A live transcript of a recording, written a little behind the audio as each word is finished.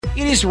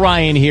It is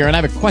Ryan here, and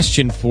I have a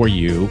question for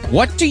you.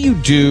 What do you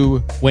do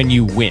when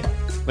you win?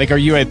 Like, are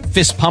you a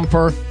fist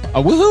pumper,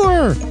 a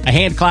woohooer, a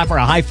hand clapper,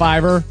 a high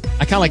fiver?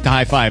 I kind of like the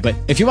high five, but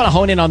if you want to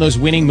hone in on those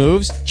winning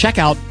moves, check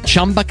out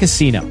Chumba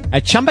Casino.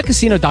 At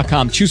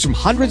ChumbaCasino.com, choose from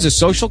hundreds of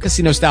social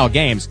casino-style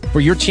games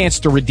for your chance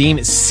to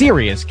redeem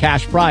serious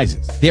cash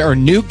prizes. There are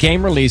new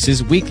game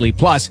releases weekly,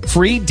 plus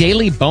free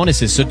daily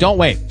bonuses. So don't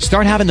wait.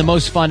 Start having the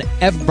most fun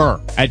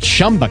ever at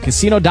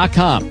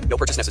ChumbaCasino.com. No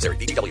purchase necessary.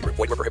 VGW. Void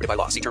where prohibited by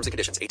law. See terms and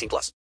conditions. 18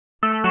 plus.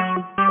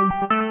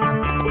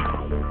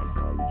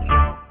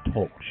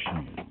 Talk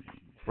shoes.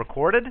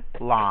 Recorded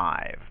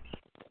live.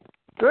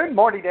 Good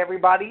morning,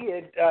 everybody.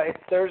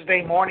 It's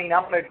Thursday morning.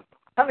 I'm going to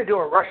kind of do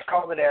a rush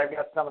call today. I've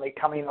got somebody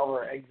coming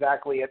over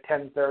exactly at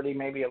 10:30,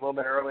 maybe a little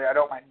bit earlier. I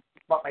don't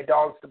want my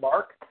dogs to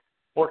bark.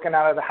 Working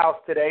out of the house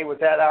today, was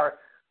at our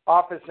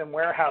office and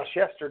warehouse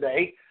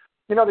yesterday.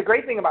 You know, the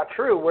great thing about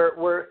TREW,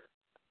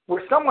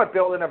 we're somewhat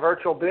building a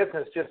virtual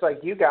business just like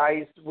you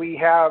guys. We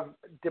have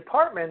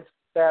departments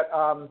that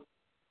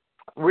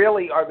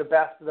really are the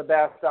best of the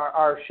best.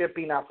 Our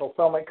shipping, our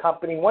fulfillment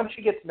company. Once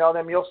you get to know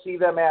them, you'll see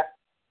them at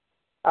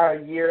our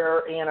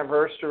year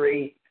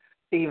anniversary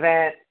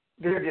event.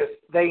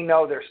 They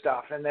know their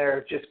stuff, and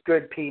they're just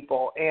good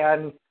people.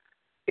 And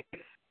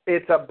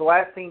it's a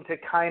blessing to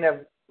kind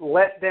of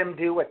let them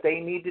do what they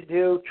need to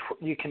do.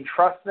 You can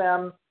trust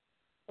them.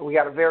 We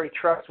got a very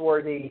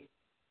trustworthy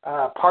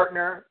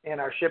partner in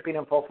our shipping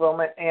and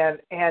fulfillment, and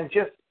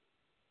just,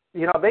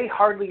 you know, they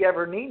hardly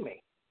ever need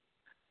me.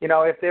 You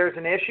know, if there's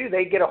an issue,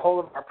 they get a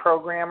hold of our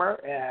programmer,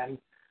 and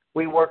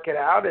we work it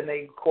out, and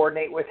they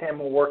coordinate with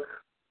him and work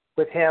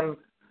with him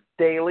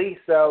daily.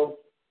 So,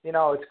 you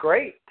know, it's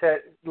great to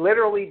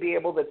literally be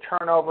able to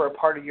turn over a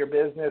part of your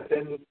business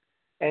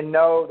and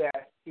know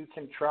that you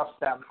can trust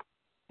them.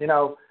 You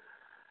know,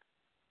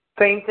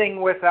 same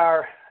thing with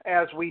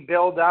as we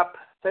build up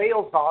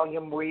sales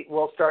volume, we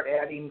will start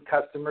adding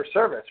customer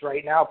service.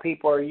 Right now,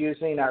 people are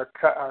using our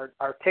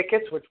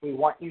tickets, which we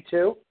want you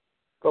to,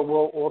 but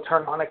we'll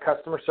turn on a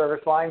customer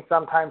service line.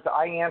 Sometimes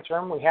I answer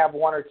them. We have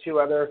one or two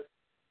other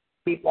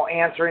people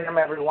answering them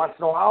every once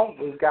in a while.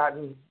 We've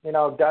gotten, you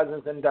know,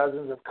 dozens and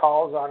dozens of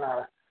calls on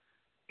our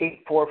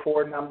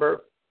 844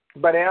 number.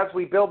 But as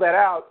we build that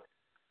out,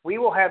 we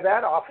will have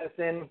that office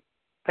in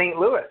St.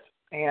 Louis.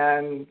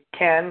 And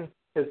Ken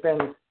has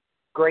been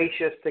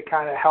gracious to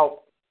kind of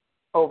help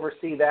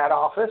oversee that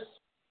office.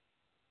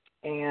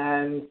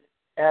 And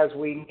as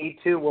we need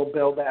to, we'll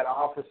build that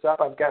office up.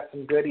 I've got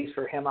some goodies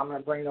for him I'm going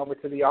to bring over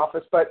to the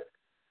office. But,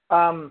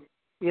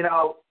 you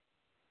know,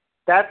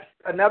 that's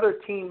another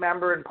team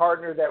member and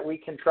partner that we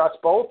can trust.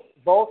 Both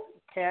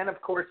Ken,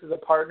 of course, is a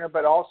partner,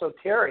 but also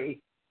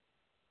Terry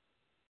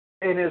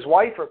and his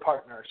wife are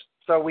partners.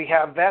 So we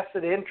have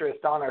vested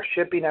interest on our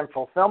shipping and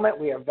fulfillment.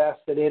 We have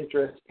vested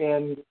interest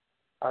in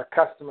our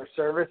customer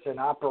service and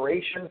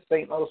operations.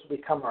 St. Louis will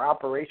become our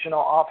operational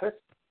office.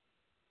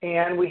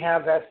 And we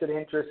have vested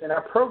interest in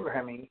our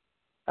programming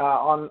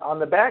on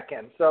the back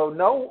end.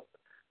 So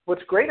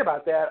what's great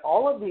about that,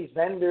 all of these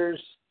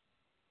vendors,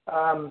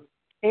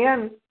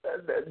 and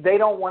they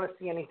don't want to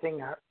see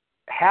anything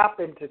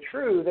happen to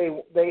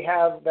TREW. They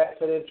have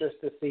vested interest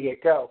to see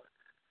it go.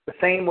 The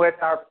same with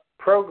our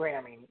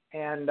programming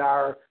and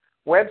our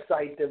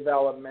website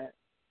development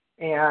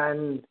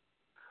and,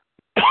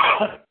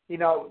 you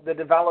know, the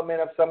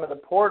development of some of the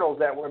portals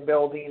that we're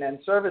building and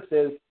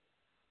services.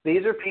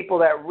 These are people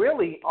that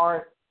really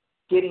aren't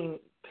getting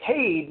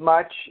paid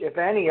much, if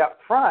any, up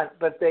front,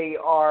 but they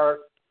are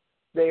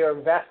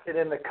vested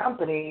in the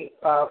company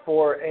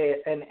for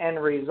an end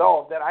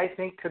result that I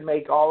think could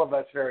make all of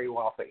us very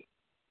wealthy.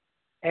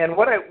 And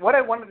what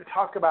I wanted to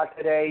talk about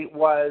today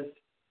was,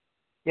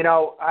 you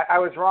know, I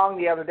was wrong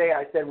the other day.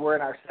 I said we're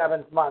in our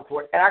 7th month.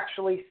 We're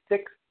actually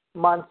 6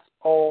 months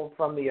old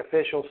from the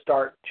official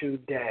start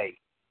today.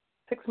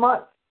 6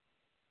 months.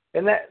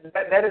 And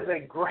that is a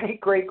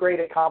great, great, great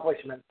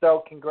accomplishment.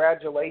 So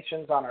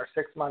congratulations on our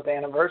 6-month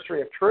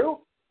anniversary of TREW.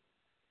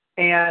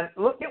 And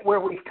look at where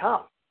we've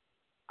come.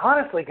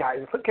 Honestly,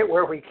 guys, look at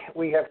where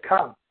we have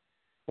come.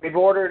 We've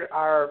ordered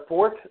our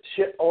 4th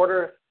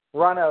order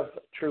run of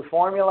TREW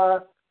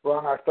Formula. We're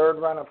on our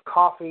 3rd run of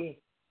coffee.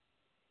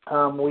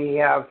 We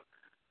have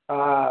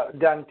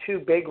done 2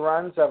 big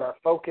runs of our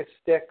Focus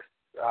Sticks.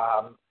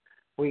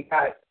 We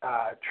got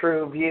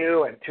TREW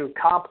View and TREW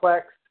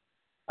Complex.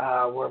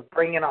 We're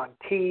bringing on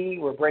tea.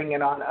 We're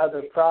bringing on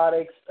other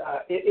products.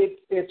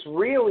 It's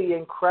really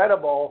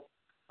incredible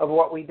of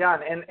what we've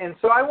done. And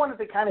so I wanted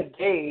to kind of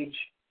gauge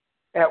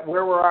at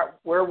where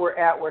we're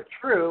at with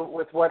TREW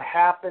with what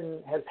has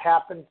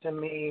happened to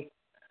me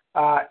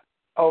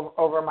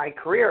over my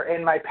career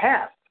in my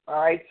past. All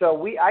right,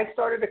 so I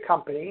started a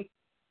company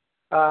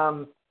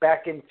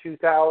back in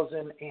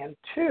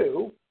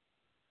 2002,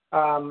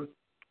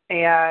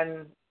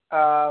 and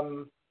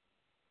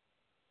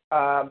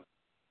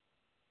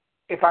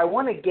if I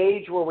want to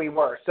gauge where we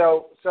were,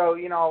 so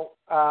you know,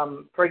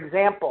 for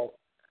example,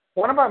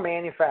 one of our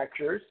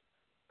manufacturers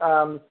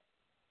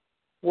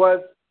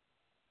was,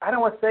 I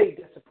don't want to say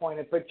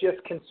disappointed, but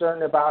just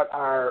concerned about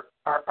our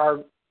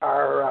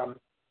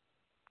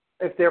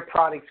if their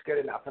product's good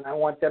enough, and I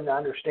want them to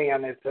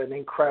understand it's an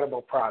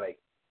incredible product.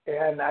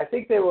 And I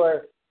think they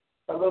were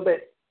a little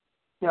bit,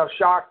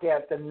 shocked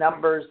at the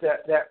numbers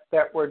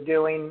that we're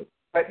doing.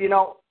 But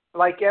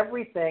like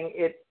everything,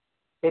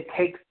 it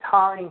takes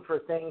time for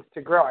things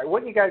to grow. I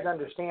want you guys to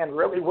understand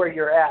really where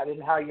you're at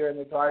and how you're in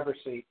the driver's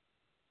seat.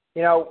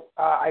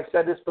 I've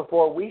said this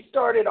before. We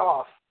started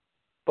off,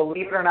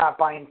 believe it or not,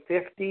 buying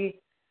 50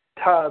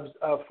 tubs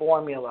of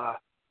formula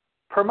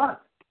per month.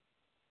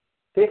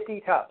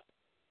 50 tubs.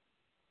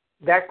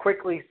 That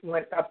quickly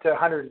went up to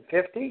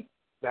 150.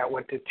 That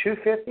went to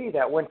 250.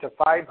 That went to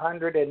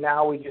 500. And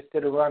now we just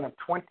did a run of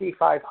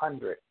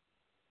 2,500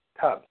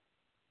 tubs.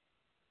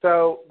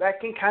 So that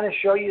can kind of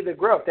show you the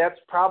growth. That's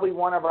probably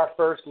one of our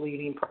first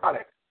leading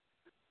products.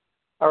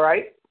 All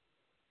right?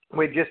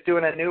 We're just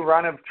doing a new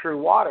run of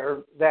True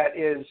Water that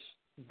is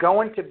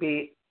going to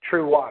be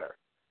True Water.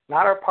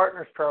 Not our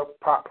partner's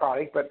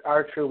product, but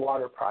our True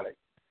Water product.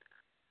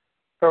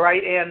 All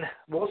right, and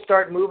we'll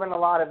start moving a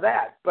lot of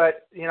that.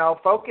 But,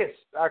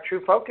 our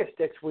True Focus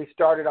sticks, we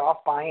started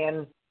off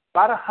buying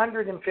about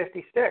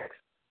 150 sticks.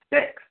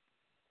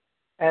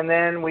 And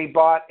then we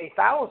bought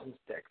 1,000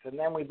 sticks, and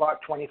then we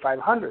bought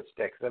 2,500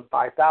 sticks and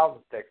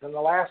 5,000 sticks. And the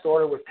last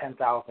order was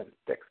 10,000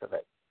 sticks of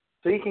it.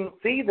 So you can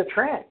see the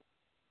trend,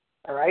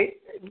 all right?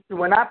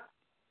 We're not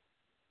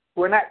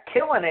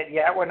killing it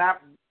yet. We're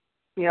not,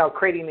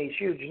 creating these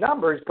huge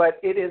numbers, but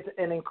it is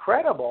an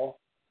incredible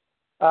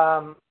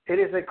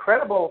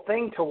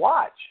thing to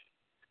watch.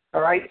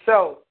 All right,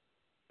 so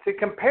to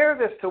compare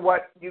this to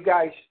what you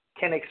guys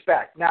can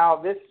expect. Now,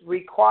 this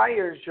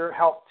requires your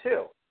help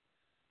too.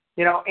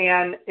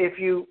 And if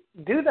you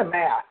do the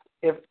math,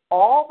 if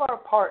all of our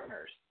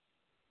partners,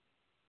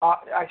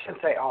 I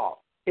shouldn't say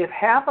all, if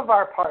half of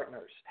our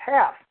partners,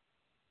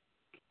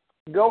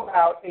 go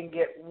out and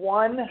get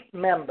one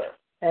member,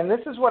 and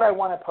this is what I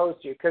want to pose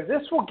to you, because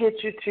this will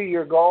get you to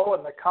your goal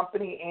in the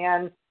company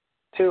and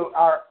to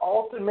our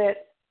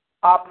ultimate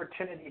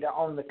opportunity to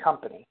own the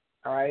company.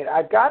 All right,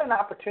 I've got an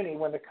opportunity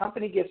when the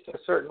company gets to a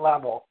certain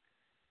level,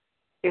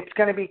 it's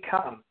going to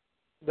become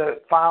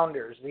the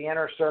founders, the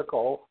inner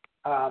circle.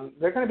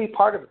 They're going to be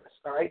part of this.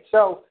 All right,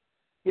 so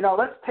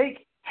let's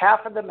take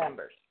half of the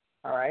members.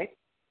 All right,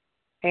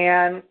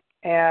 and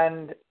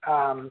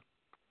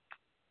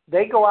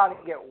they go out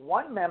and get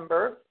one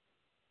member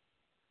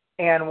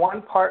and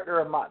one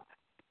partner a month.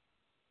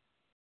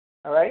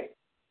 All right,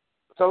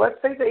 so let's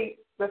say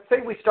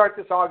we start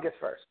this August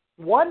 1st.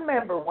 One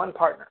member, one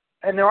partner.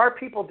 And there are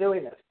people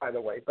doing this, by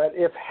the way. But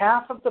if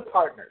half of the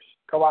partners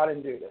go out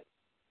and do this,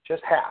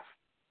 just half,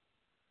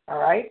 all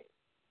right,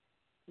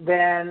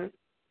 then,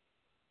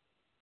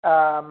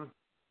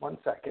 one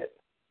second.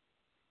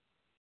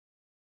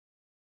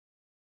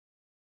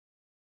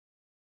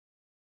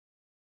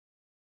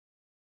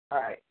 All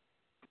right.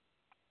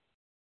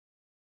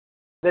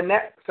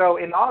 So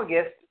in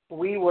August,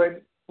 we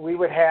would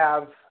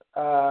have,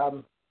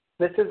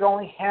 this is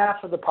only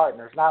half of the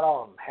partners, not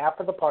all of them. Half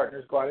of the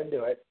partners go out and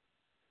do it.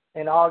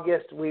 In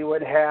August, we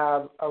would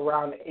have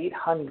around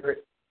 800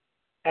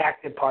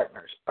 active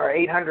partners, or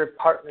 800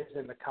 partners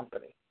in the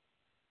company.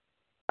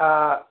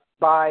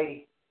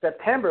 By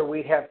September,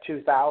 we'd have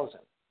 2,000.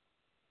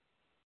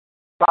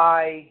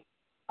 By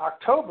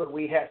October,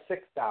 we have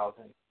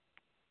 6,000.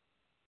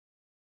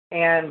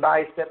 And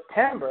by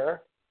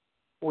September,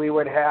 we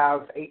would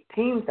have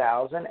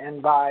 18,000.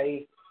 And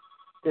by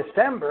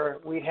December,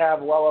 we'd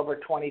have well over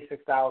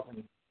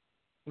 26,000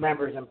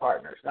 members and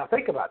partners. Now,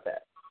 think about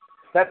that.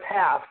 That's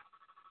half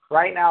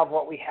right now of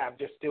what we have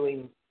just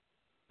going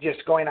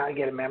out and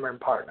get a member and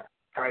partner.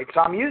 All right,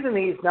 so I'm using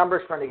these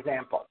numbers for an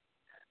example.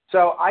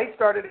 So I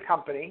started a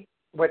company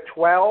with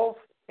 12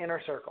 inner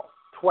circle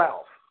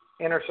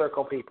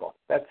people.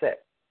 That's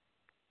it.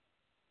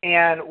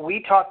 And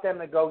we taught them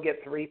to go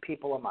get 3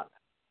 people a month.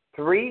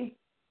 3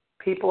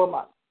 people a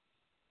month.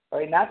 All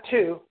right, not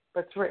 2,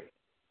 but 3.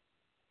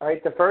 All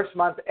right, the first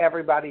month,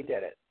 everybody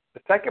did it.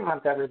 The second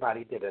month,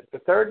 everybody did it. The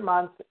third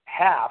month,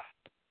 half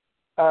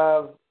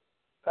of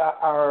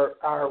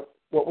our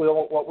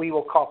what we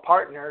will call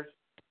partners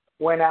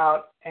went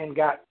out and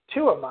got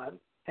 2 a month.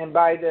 And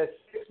by the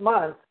 6th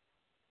month,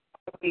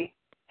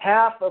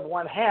 half of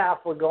one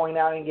half were going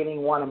out and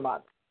getting 1 a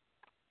month.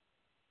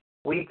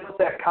 We built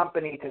that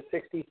company to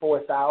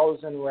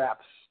 64,000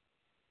 reps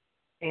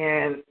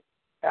in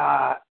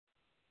less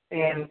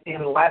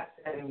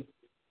than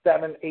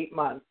 7-8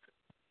 months.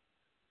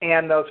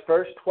 And those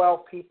first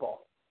 12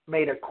 people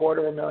made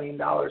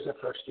 $250,000 the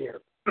first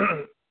year.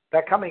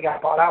 That company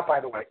got bought out, by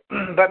the way,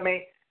 but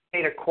made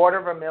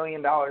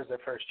 $250,000 the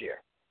first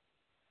year.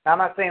 Now, I'm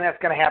not saying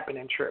that's going to happen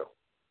in True,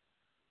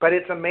 but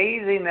it's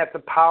amazing that the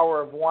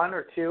power of 1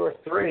 or 2 or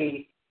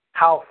 3,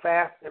 how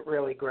fast it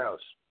really grows.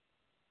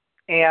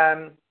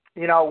 And,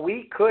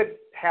 we could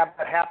have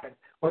that happen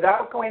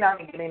without going out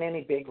and getting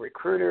any big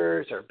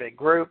recruiters or big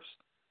groups.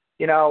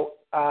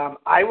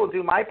 I will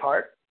do my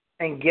part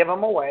and give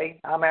them away.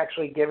 I'm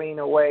actually giving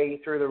away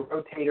through the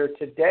rotator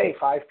today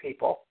 5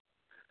 people.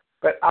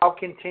 But I'll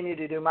continue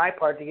to do my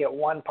part to get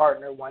 1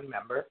 partner, 1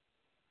 member.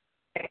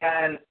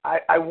 And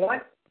I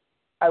want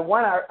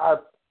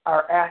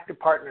our active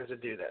partners to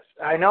do this.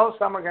 I know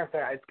some are going to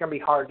say it's going to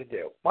be hard to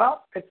do.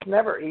 Well, it's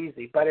never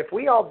easy. But if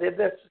we all did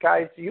this,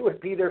 guys, you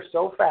would be there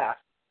so fast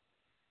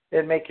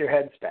it'd make your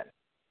head spin.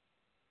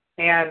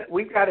 And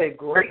we've got a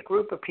great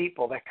group of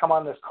people that come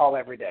on this call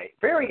every day.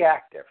 Very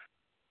active.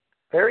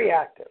 Very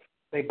active.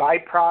 They buy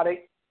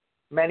product.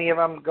 Many of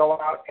them go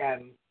out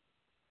and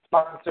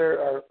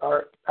sponsor,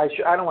 or I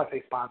don't want to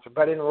say sponsor,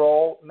 but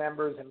enroll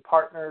members and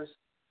partners.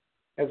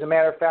 As a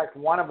matter of fact,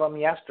 one of them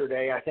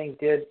yesterday, I think,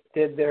 did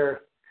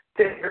their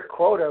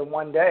quota in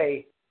one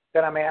day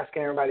that I'm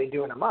asking everybody to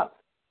do in a month.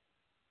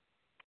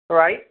 All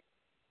right?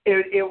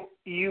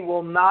 You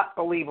will not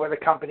believe where the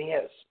company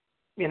is.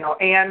 You know,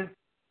 and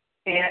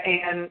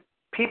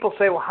people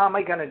say, well, how am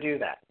I going to do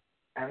that?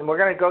 And we're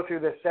going to go through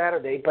this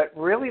Saturday, but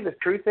really the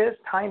truth is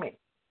timing.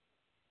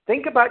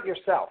 Think about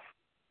yourself.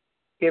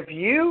 If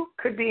you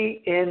could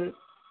be in,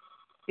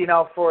 you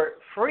know, for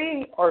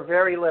free or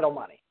very little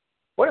money,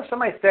 what if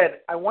somebody said,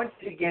 I want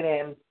you to get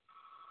in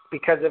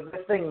because if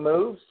this thing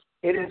moves,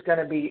 it is going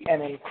to be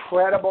an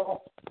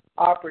incredible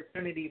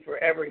opportunity for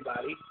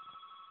everybody.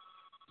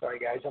 Sorry,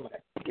 guys, I'm going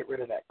to get rid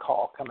of that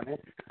call coming in.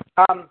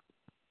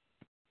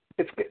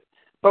 It's good.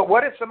 But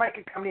what if somebody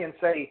could come in and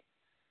say,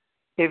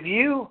 if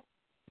you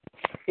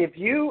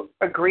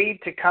agreed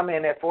to come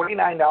in at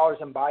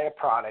 $49 and buy a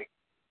product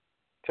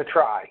to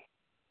try,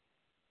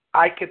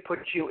 I could put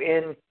you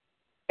in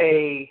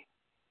a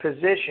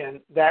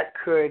position that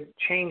could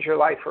change your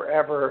life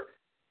forever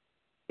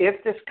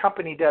if this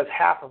company does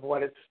half of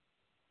what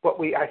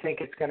I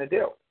think it's going to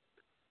do.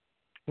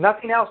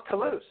 Nothing else to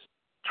lose.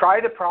 Try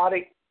the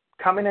product,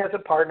 come in as a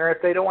partner.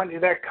 If they don't want to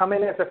do that, come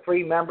in as a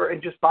free member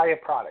and just buy a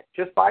product.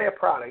 Just buy a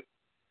product.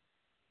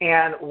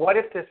 And what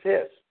if this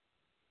is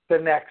the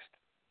next,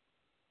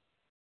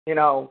 you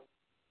know,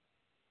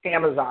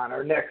 Amazon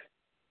or next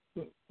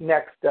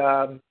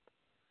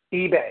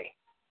eBay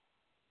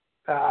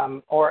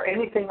or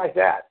anything like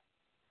that?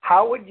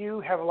 How would you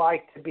have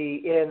liked to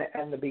be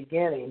in the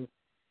beginning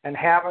and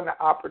have an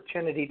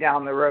opportunity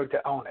down the road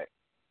to own it?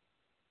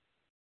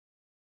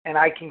 And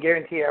I can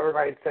guarantee you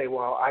everybody would say,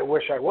 well, I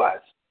wish I was.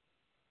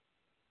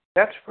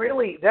 That's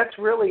really,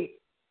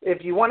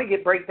 if you want to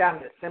break down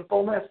to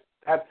simpleness,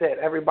 that's it.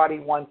 Everybody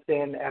wants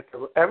in at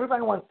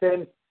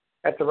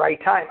the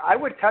right time. I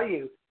would tell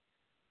you,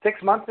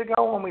 6 months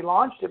ago when we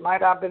launched, it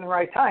might not have been the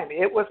right time.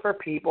 It was for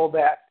people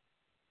that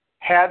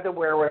had the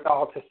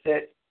wherewithal to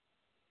sit,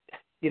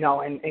 you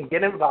know, and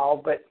get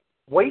involved, but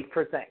wait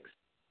for things,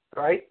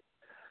 right?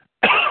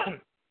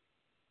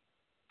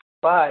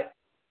 But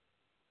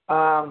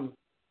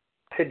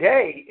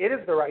today, it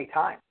is the right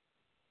time.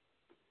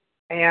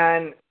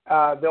 And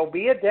there'll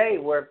be a day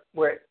where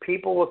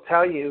people will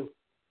tell you,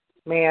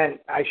 man,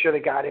 I should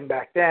have got him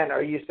back then.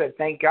 Or you said,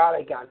 thank God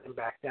I got him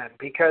back then.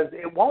 Because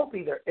it won't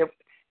be there. It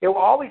will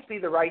always be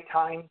the right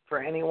time for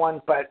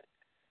anyone, but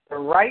the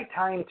right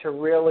time to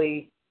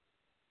really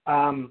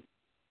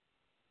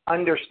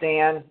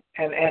understand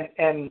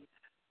and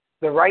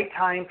the right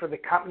time for the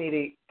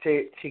company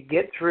to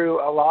get through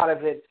a lot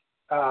of its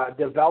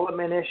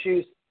development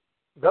issues.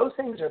 Those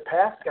things are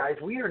past, guys.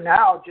 We are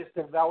now just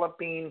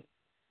developing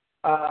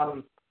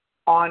on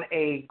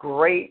a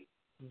great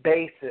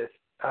basis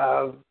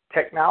of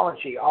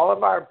technology. All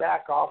of our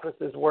back office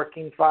is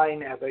working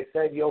fine. As I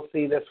said, you'll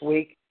see this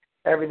week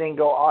everything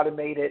go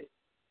automated.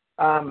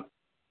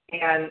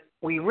 And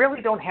we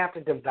really don't have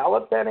to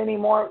develop that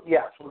anymore.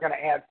 Yes, we're going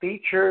to add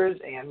features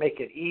and make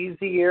it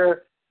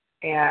easier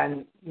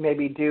and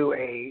maybe do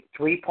a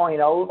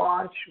 3.0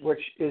 launch,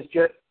 which is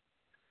just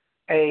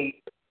a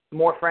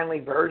more friendly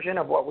version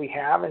of what we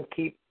have and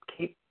keep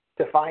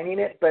defining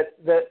it. But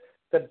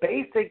the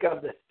basic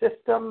of the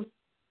system,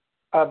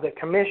 of the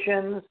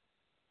commissions,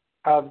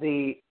 of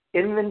the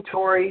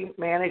inventory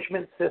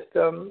management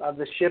system, of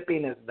the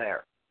shipping is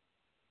there.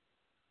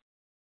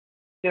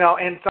 You know,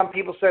 and some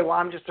people say, well,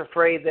 I'm just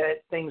afraid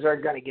that things are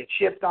going to get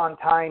shipped on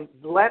time.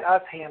 Let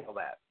us handle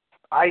that.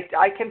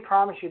 I can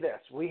promise you this.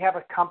 We have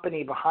a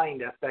company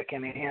behind us that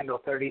can handle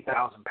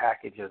 30,000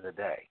 packages a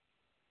day.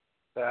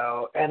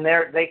 So, and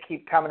they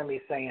keep coming to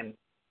me saying,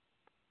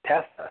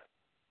 test us.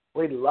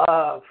 We'd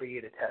love for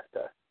you to test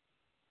us.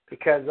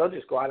 Because they'll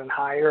just go out and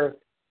hire,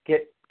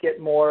 get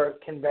more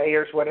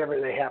conveyors, whatever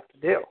they have to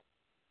do.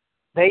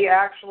 They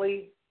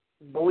actually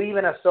believe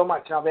in us so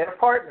much. Now, they're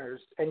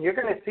partners, and you're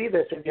going to see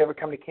this if you ever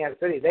come to Kansas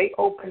City. They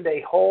opened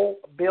a whole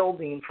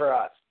building for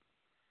us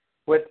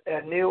with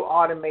a new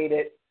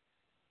automated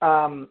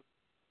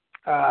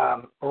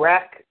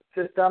rack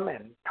system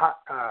and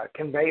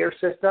conveyor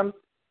system.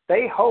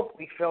 They hope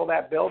we fill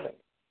that building.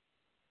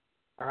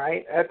 All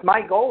right? That's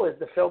my goal, is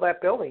to fill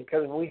that building,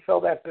 because if we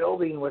fill that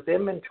building with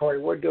inventory,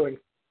 we're doing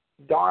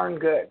darn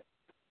good.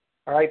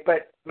 All right?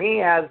 But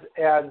me as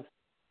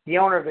the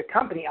owner of the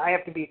company, I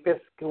have to be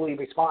fiscally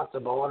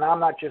responsible, and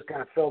I'm not just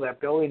going to fill that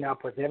building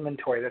up with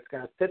inventory that's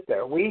going to sit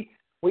there. We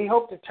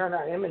hope to turn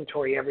our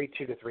inventory every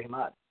 2 to 3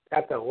 months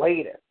at the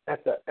latest,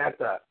 at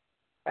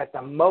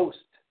the most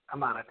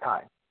amount of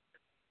time.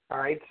 All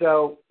right,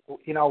 so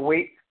you know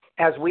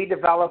as we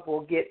develop,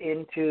 we'll get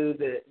into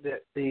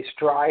the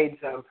strides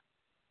of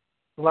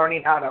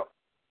learning how to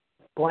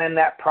blend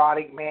that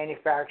product,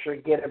 manufacture,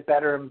 get it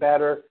better and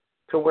better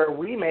to where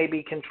we may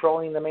be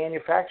controlling the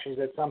manufacturers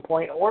at some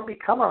point or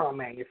become our own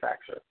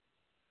manufacturer.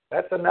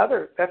 That's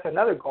another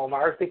goal of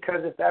ours,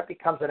 because if that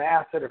becomes an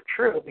asset of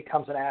True, it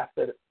becomes an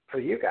asset for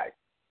you guys.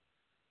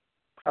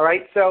 All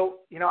right, so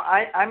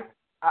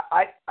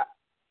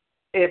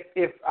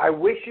if I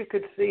wish you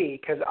could see,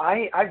 because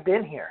I've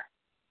been here,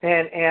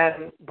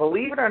 and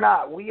believe it or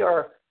not, we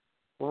are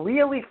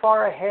really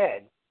far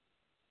ahead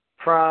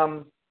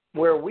from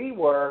where we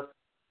were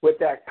with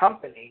that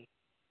company,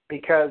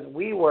 because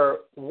we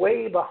were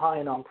way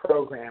behind on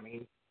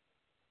programming,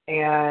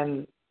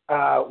 and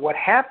what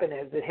happened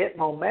is it hit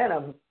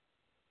momentum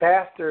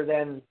faster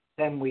than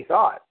we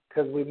thought,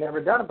 because we've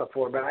never done it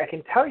before. But I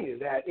can tell you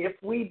that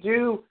if we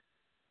do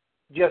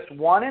just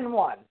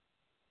 1-in-1,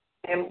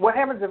 and what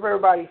happens if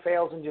everybody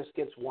fails and just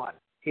gets one,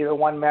 either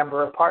one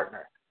member or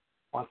partner?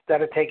 Well,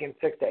 instead of taking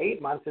 6 to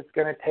 8 months, it's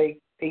going to take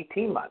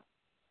 18 months.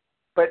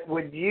 But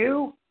would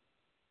you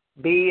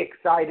be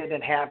excited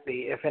and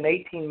happy if in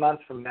 18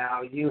 months from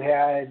now you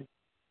had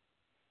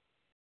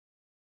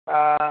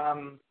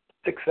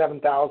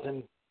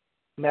 7,000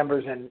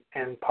 members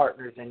and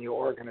partners in your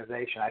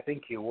organization? I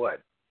think you would.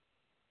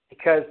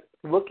 Because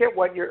look at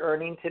what you're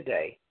earning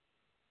today,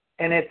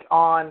 and it's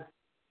on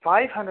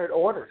 500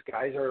 orders,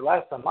 guys, or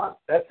less a month.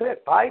 That's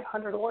it,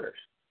 500 orders.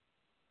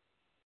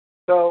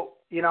 So,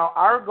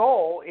 our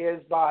goal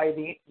is by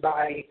the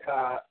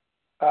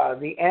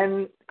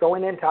end,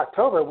 going into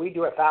October, we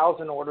do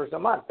 1,000 orders a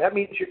month. That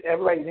means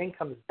everybody's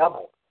income is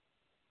doubled.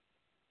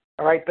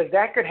 All right, but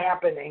that could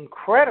happen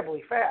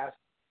incredibly fast.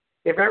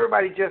 If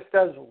everybody just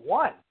does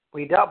one,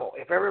 we double.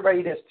 If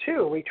everybody does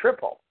two, we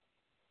triple.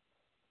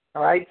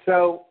 All right,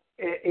 so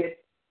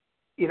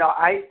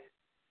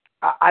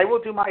I will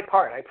do my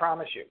part, I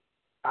promise you.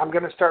 I'm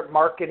going to start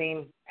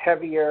marketing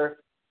heavier.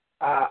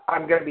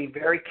 I'm going to be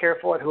very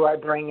careful at who I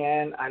bring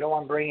in. I don't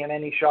want to bring in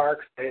any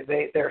sharks.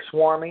 They're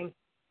swarming,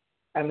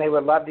 and they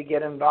would love to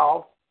get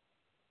involved.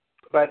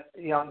 But,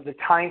 the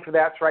time for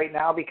that's right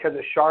now, because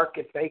a shark,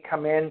 if they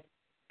come in,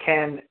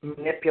 can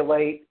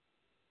manipulate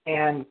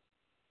and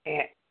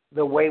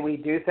the way we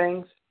do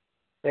things.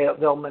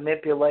 They'll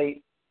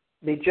manipulate.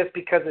 Just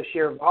because of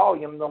sheer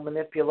volume, they'll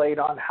manipulate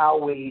on how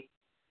we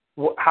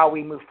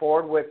move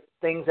forward with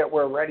things that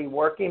we're already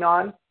working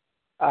on.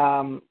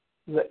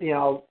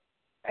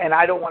 And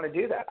I don't want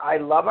to do that. I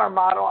love our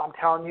model. I'm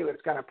telling you,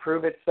 it's going to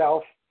prove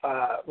itself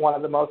one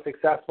of the most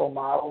successful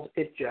models.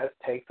 It just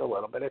takes a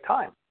little bit of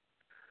time.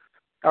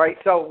 All right,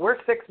 so we're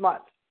 6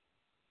 months.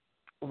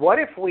 What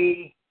if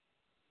we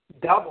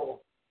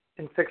double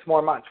in 6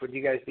 more months? Would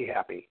you guys be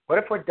happy? What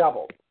if we're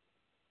doubled?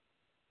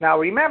 Now,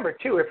 remember,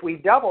 too, if we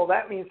double,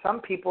 that means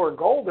some people are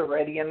gold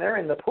already, and they're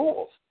in the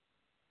pools.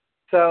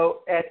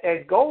 So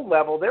at gold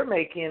level, they're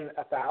making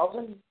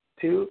 1,000,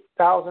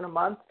 2,000 a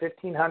month,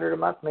 1,500 a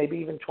month, maybe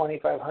even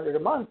 2,500 a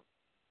month.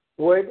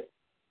 Would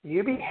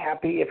you be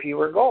happy if you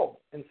were gold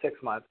in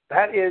 6 months?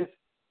 That is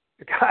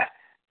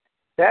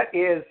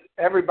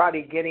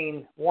everybody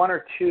getting 1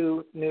 or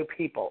 2 new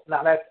people.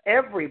 Now, that's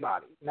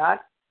everybody,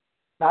 not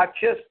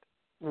just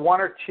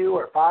 1 or 2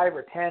 or 5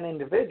 or 10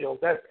 individuals.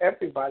 That's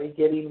everybody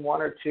getting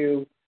 1 or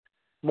 2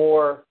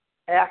 more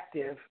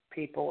active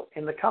people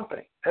in the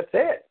company. That's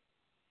it.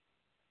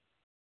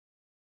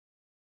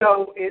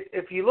 So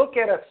if you look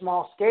at a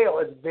small scale,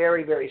 it's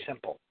very, very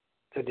simple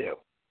to do.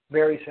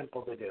 Very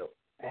simple to do.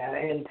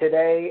 And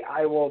today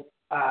I will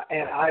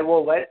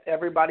let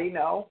everybody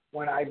know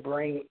when I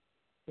bring.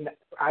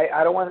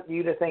 I don't want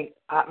you to think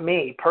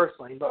me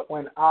personally, but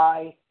when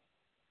I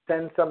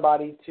send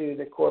somebody to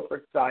the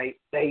corporate site,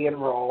 they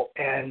enroll,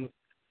 and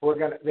we're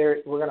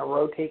gonna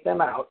rotate them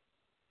out.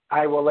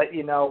 I will let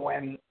you know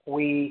when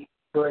we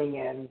bring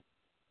in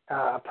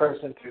a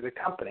person through the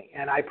company,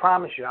 and I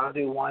promise you, I'll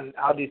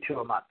do 2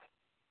 a month.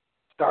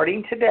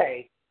 Starting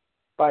today,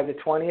 by the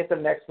 20th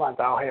of next month,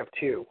 I'll have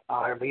 2.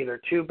 I'll have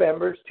either 2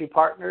 members, 2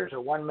 partners,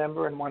 or 1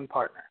 member and 1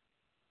 partner.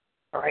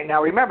 All right.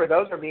 Now remember,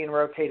 those are being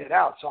rotated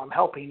out, so I'm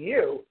helping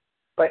you.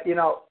 But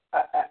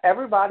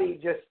everybody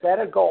just set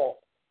a goal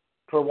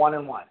for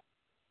 1-in-1.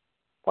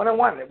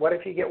 1-in-1. What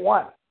if you get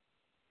 1?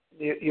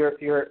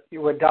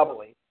 We're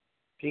doubling.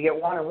 If you get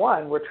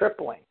 1-in-1, we're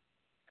tripling.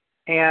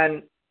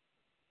 And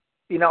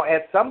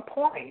at some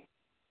point,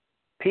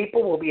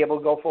 people will be able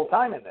to go full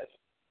time in this.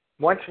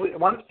 Once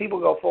people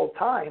go full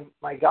time,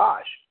 my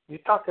gosh, you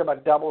talk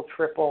about double,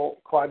 triple,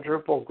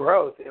 quadruple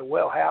growth. It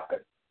will happen.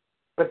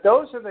 But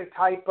those are the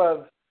type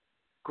of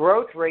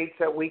growth rates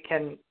that we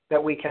can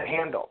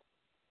handle.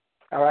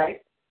 All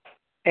right,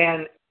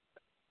 and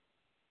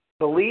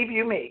believe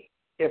you me,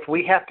 if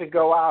we have to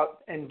go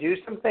out and do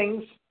some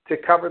things to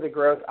cover the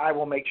growth, I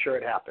will make sure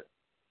it happens.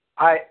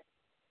 I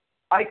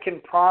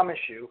can promise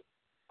you,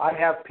 I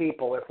have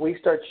people. If we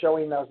start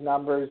showing those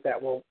numbers,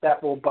 that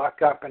will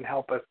buck up and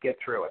help us get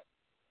through it.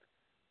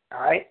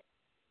 All right,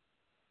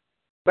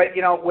 but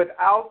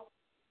without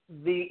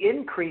the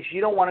increase, you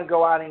don't want to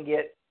go out and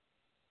get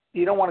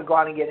you don't want to go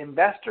out and get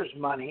investors'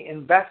 money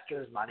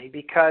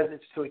because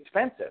it's too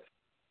expensive.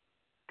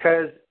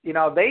 Because,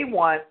 they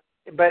want,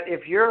 but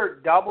if you're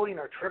doubling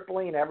or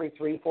tripling every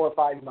 3, 4,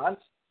 5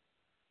 months,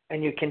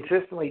 and you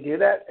consistently do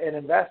that, an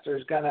investor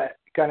is gonna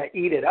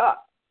eat it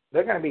up.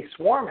 They're gonna be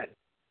swarming.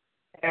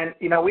 And,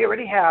 we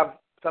already have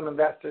some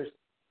investors,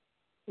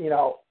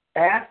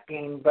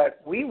 asking,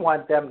 but we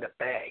want them to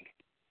beg,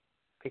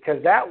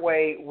 because that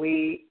way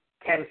we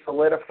can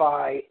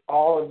solidify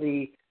all of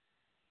the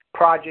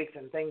projects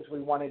and things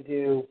we want to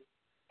do,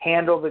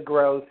 handle the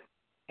growth,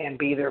 and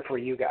be there for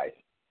you guys.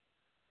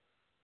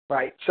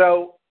 Right.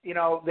 So,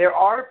 there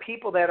are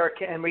people that are,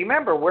 and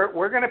remember,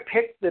 we're going to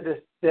pick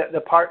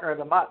the partner of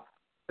the month.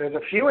 There's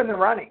a few in the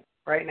running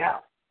right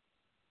now.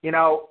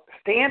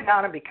 Stand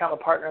down and become a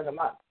partner of the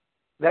month.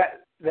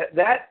 That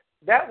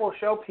will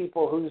show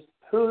people who's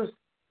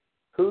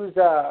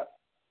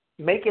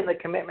making the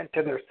commitment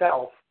to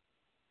themselves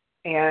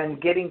and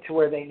getting to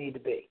where they need to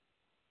be.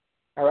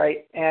 All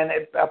right. And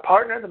a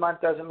partner of the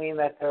month doesn't mean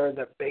that they're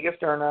the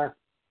biggest earner,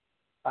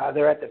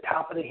 they're at the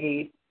top of the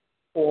heap,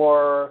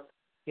 or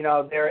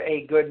they're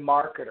a good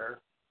marketer.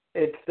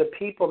 It's the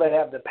people that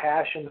have the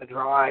passion, the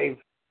drive,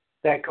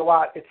 that go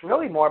out. It's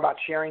really more about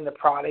sharing the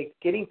product,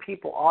 getting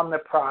people on the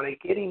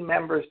product, getting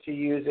members to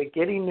use it,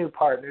 getting new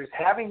partners,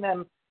 having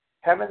them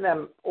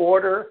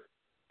order,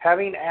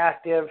 having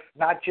active,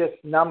 not just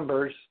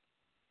numbers.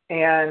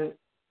 And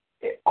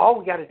all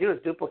we got to do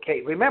is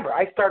duplicate. Remember,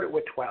 I started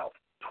with 12.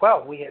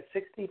 We had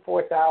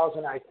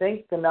 64,000. I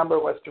think the number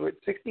was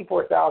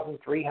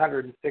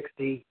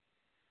 64,360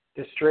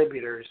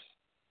 distributors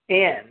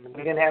in.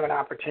 We didn't have an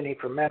opportunity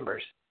for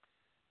members.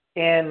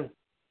 And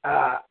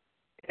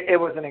it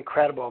was an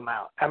incredible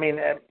amount. I mean,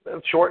 a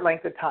short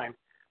length of time.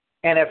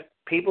 And if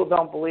people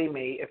don't believe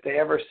me, if they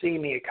ever see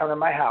me come to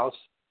my house,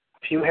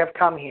 if you have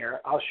come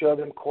here, I'll show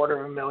them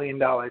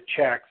 $250,000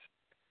 checks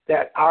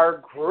that our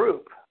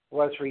group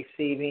was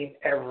receiving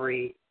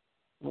every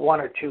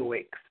 1 or 2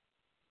 weeks.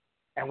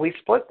 And we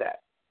split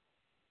that.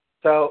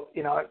 So,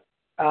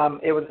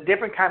 it was a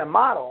different kind of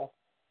model.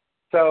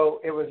 So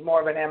it was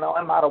more of an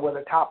MLM model where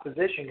the top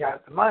position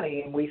got the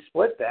money, and we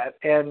split that,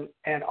 and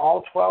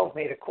all 12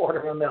 made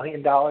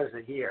 $250,000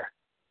 a year,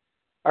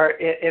 or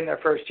in their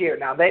first year.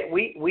 Now it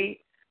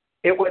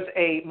was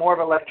a more of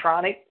an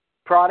electronic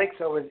product,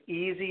 so it was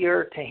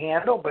easier to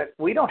handle, but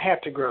we don't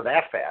have to grow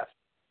that fast.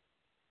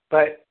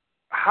 But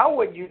how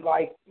would you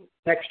like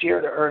next year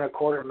to earn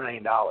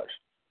 $250,000?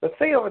 Let's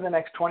say over the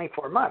next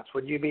 24 months,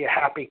 would you be a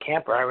happy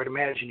camper? I would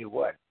imagine you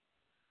would.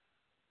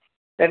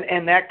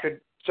 And that could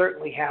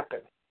certainly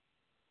happen.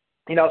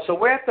 So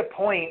we're at the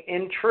point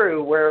in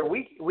BREW where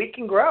we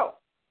can grow.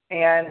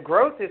 And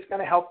growth is going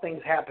to help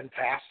things happen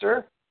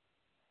faster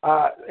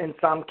in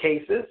some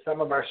cases,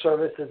 some of our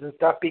services and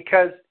stuff,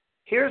 because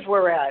here's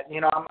where we're at.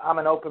 I'm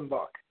an open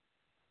book.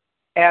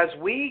 As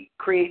we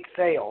create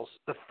sales,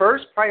 the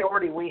first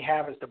priority we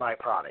have is to buy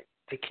product,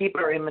 to keep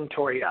our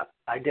inventory up.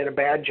 I did a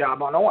bad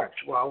job on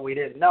orange. Well, we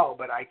didn't know,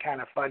 but I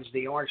kind of fudged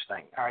the orange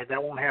thing. All right,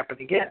 that won't happen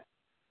again.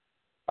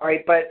 All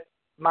right, but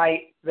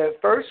the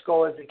first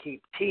goal is to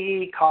keep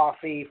tea,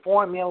 coffee,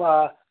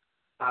 formula,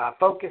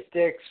 focus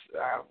sticks,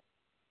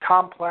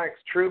 complex,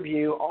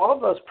 TrueView, all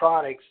of those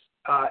products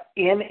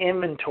in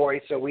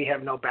inventory so we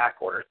have no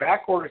back orders.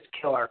 Back orders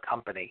kill our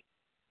company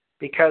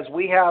because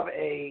we have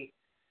a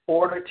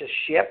order to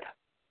ship,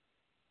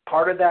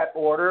 part of that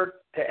order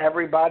to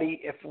everybody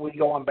if we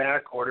go on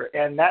back order.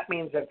 And that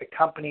means that the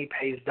company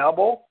pays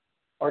double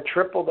or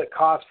triple the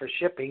cost for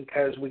shipping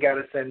because we got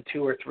to send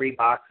 2 or 3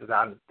 boxes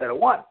on instead of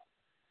 1.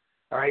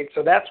 All right,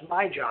 so that's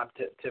my job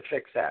to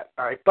fix that.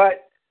 All right,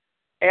 but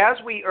as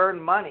we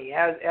earn money,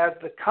 as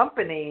the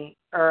company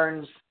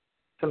earns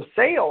some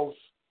sales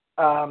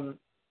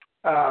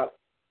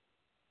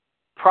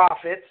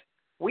profits,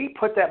 we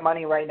put that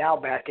money right now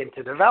back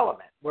into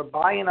development. We're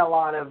buying a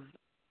lot of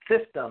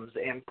systems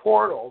and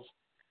portals,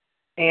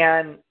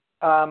 and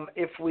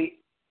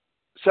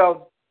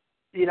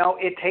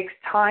it takes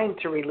time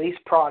to release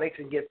products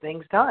and get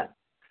things done.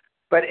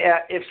 But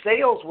if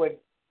sales would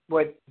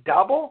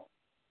double,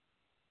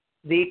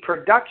 the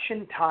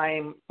production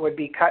time would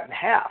be cut in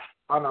half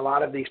on a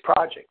lot of these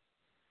projects.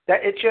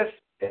 It's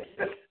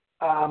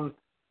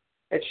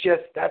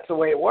just that's the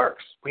way it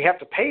works. We have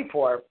to pay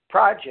for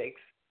projects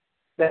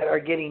that are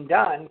getting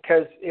done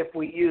because if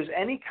we use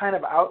any kind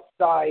of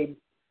outside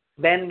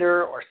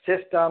vendor or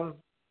system,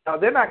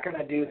 they're not going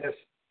to do this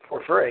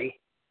for free.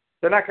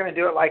 They're not going to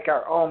do it like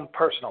our own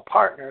personal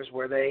partners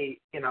where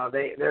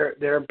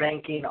they're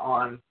banking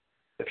on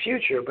the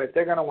future, but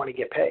they're going to want to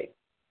get paid.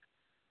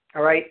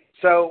 All right,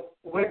 so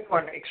we're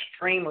doing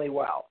extremely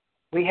well.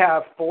 We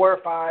have 4 or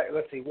 5,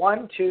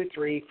 1, 2,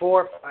 3,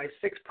 4, 5,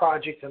 6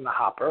 projects in the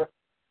hopper.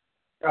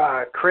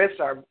 Chris,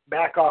 our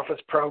back office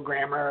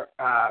programmer,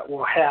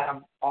 will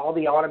have all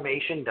the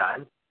automation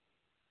done.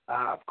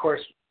 Of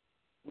course,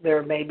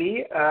 there may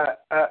be a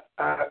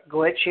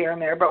glitch here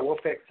and there, but we'll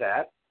fix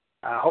that.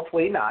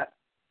 Hopefully not.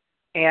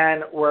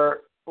 And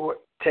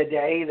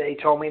today they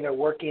told me they're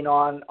working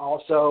on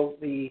also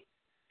the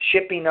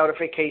shipping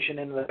notification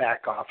into the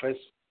back office.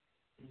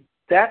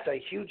 that's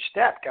a huge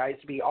step, guys,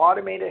 to be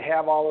automated,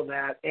 have all of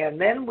that. And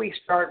then we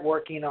start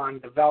working on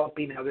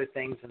developing other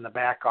things in the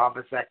back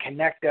office that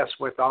connect us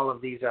with all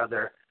of these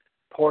other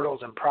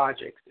portals and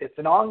projects. It's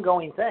an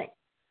ongoing thing.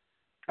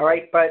 All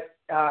right. But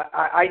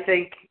I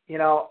think,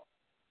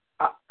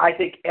 I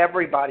think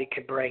everybody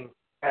could bring,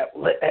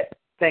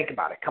 think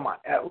about it. Come on,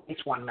 at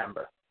least one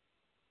member.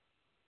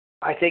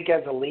 I think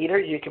as a leader,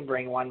 you can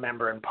bring one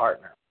member and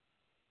partner.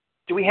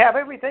 Do we have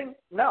everything?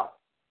 No.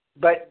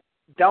 But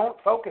don't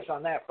focus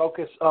on that.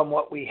 Focus on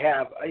what we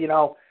have.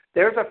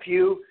 There's a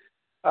few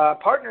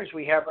partners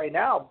we have right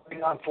now.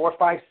 Bring on 4,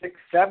 5, 6,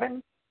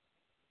 7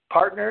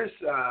 partners,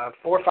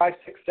 4, 5,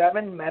 6,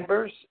 7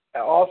 members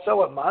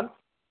also a month.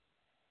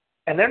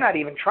 And they're not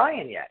even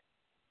trying yet.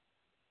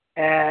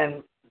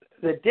 And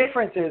the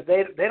difference is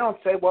they don't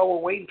say, well, we're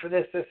waiting for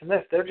this, this, and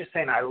this. They're just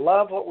saying, I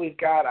love what we've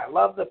got. I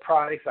love the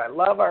products. I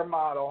love our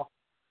model.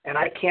 And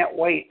I can't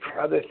wait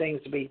for other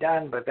things to be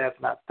done, but that's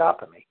not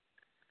stopping me.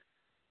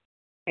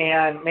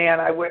 And, man,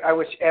 I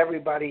wish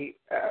everybody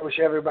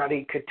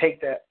could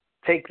take that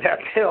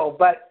pill.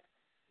 But,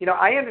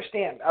 I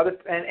understand.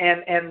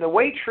 And the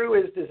way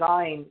True is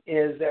designed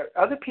is that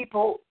other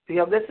people,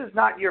 this is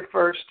not your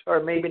first or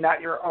maybe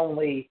not your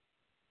only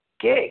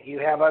gig. You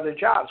have other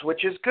jobs,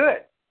 which is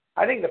good.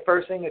 I think the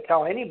first thing to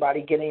tell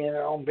anybody getting in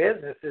their own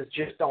business is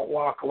just don't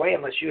walk away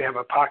unless you have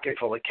a pocket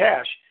full of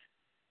cash.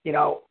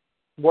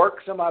 Work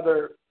some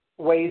other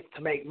ways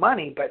to make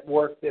money, but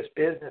work this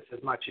business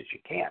as much as you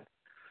can.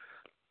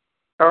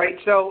 All right,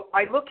 so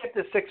I look at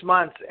the 6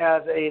 months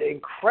as an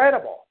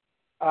incredible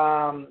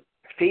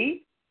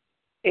feat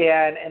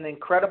and an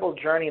incredible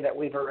journey that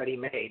we've already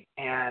made.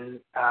 And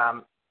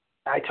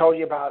I told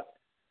you about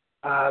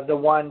the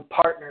one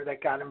partner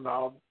that got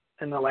involved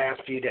in the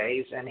last few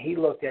days, and he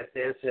looked at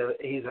this.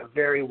 He's a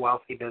very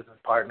wealthy business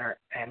partner,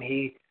 and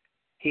he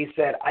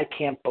said, I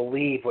can't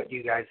believe what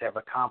you guys have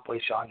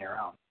accomplished on your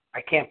own.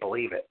 I can't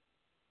believe it.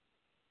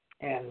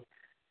 And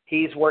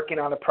he's working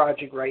on a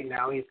project right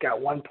now. He's got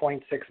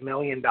 $1.6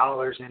 million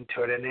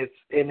into it, and it's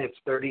in its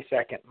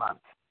 32nd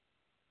month.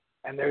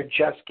 And they're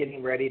just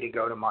getting ready to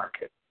go to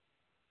market.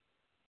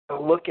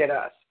 So look at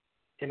us,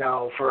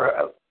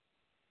 for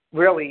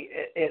really,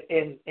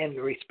 in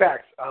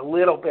respects, a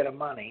little bit of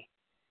money,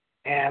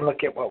 and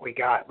look at what we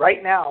got.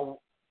 Right now,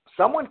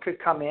 someone could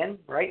come in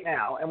right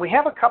now, and we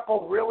have a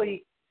couple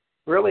really,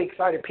 really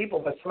excited people,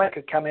 but somebody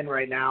could come in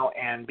right now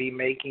and be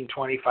making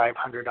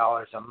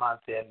 $2,500 a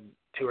month in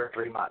 2 or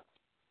 3 months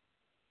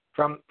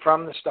from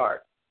the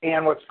start.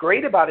 And what's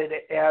great about it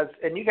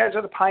and you guys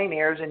are the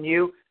pioneers, and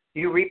you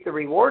reap the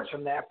rewards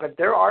from that, but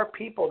there are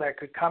people that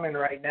could come in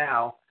right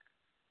now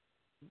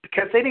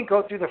because they didn't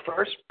go through the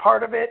first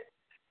part of it.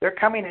 They're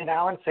coming in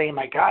now and saying,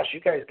 my gosh,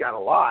 you guys got a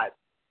lot.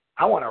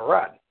 I want to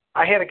run.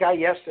 I had a guy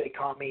yesterday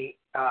call me.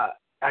 I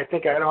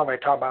don't know if I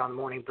talked about on the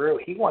Morning Brew.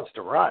 He wants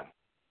to run.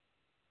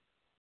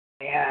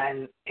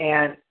 And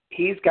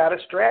he's got a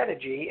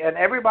strategy. And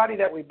everybody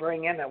that we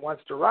bring in that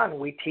wants to run,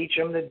 we teach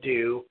them to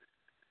do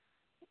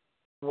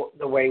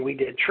the way we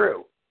did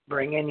True.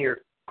 Bring in your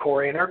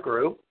core inner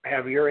group,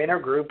 have your inner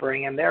group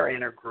bring in their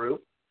inner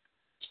group,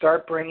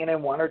 start bringing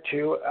in 1 or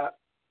 2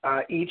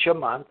 each a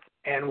month,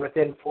 and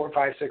within 4,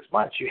 5, 6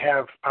 months, you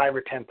have 5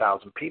 or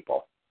 10,000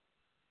 people.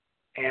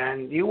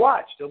 And you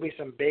watch, there'll be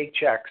some big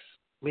checks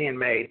being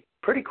made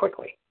pretty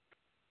quickly.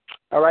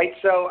 All right,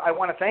 so I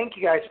want to thank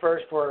you guys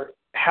first for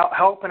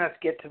helping us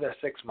get to the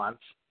 6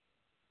 months.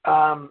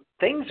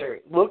 Things are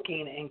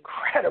looking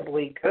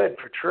incredibly good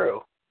for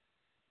True.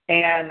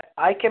 And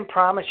I can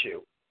promise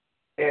you,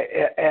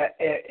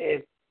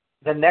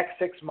 the next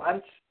 6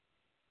 months,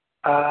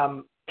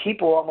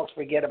 people almost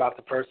forget about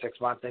the first 6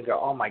 months and go,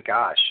 oh my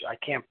gosh, I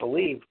can't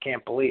believe,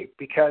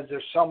 because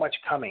there's so much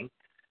coming,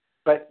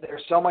 but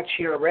there's so much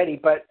here already.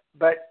 But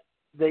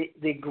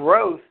the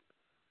growth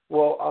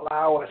will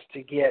allow us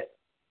to get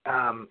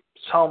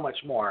so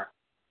much more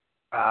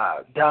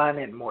done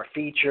and more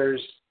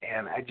features,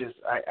 and I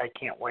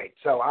can't wait.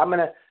 So I'm going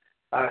to,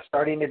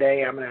 starting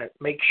today, I'm going to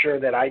make sure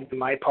that I do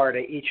my part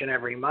each and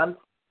every month.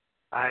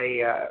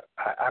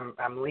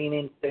 I'm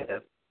leaning to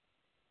the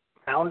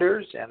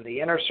founders and the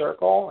inner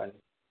circle and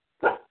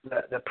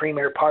the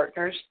premier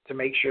partners to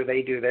make sure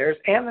they do theirs,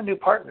 and the new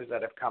partners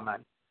that have come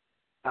in.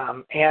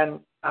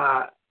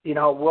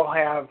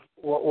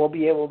 We'll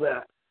be able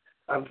to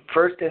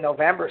first in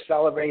November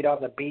celebrate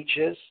on the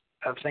beaches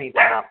of St.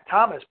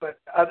 Thomas,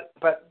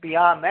 but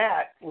beyond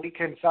that, we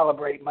can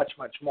celebrate much,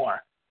 much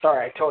more.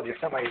 Sorry, I told you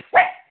somebody's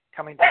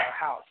coming to our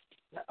house.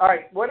 All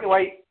right,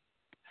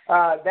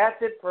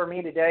 that's it for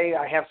me today.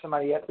 I have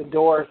somebody at the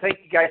door. Thank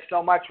you guys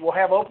so much. We'll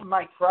have Open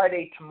Mic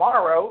Friday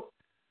tomorrow.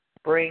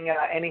 Bring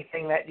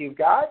anything that you've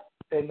got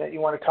and that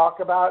you want to talk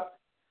about.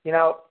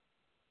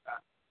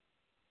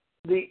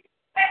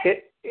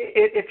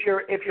 If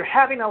you're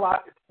having a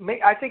lot,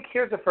 I think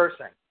here's the first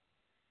thing.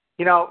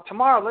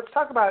 Tomorrow, let's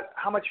talk about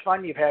how much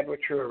fun you've had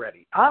with True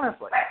already.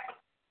 Honestly,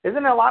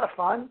 isn't it a lot of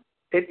fun?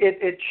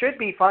 It should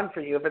be fun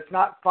for you. If it's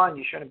not fun,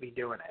 you shouldn't be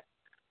doing it.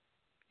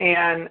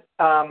 And,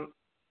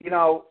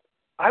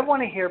 I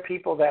want to hear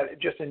people that are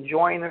just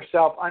enjoying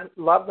themselves,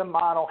 love the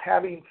model,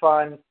 having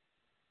fun,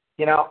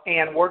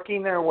 and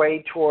working their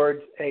way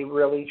towards a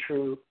really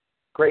true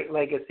great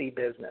legacy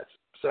business.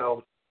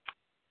 So,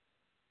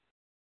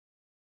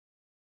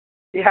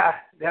 yeah,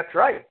 that's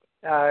right.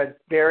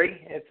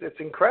 Barry, it's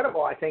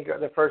incredible. I think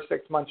the first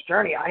 6 months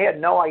journey, I had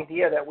no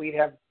idea that we'd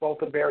have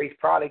both of Barry's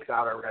products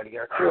out already,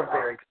 or two of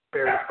Barry's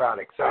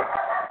products. So,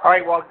 all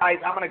right, well, guys,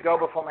 I'm going to go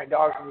before my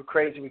dogs go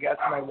crazy. We got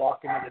somebody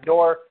walking in the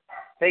door.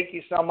 Thank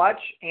you so much,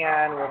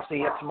 and we'll see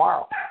you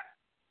tomorrow.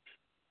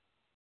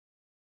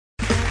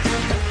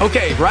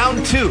 Okay,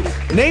 round two.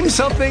 Name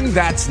something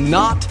that's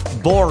not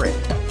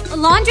boring. A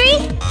laundry?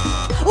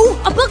 Ooh,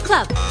 a book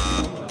club.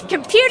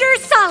 Computer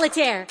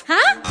solitaire,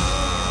 huh?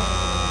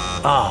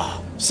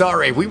 Ah,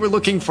 sorry, we were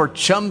looking for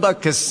Chumba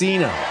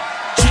Casino.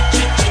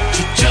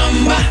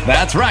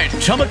 That's right,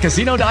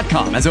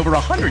 ChumbaCasino.com has over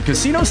 100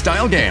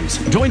 casino-style games.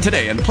 Join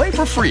today and play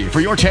for free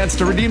for your chance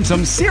to redeem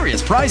some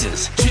serious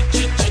prizes.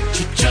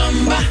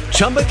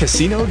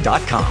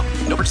 ChumbaCasino.com.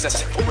 No purchase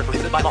necessary. Void where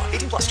prohibited by law.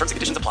 18+. Terms and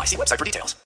conditions apply. See website for details.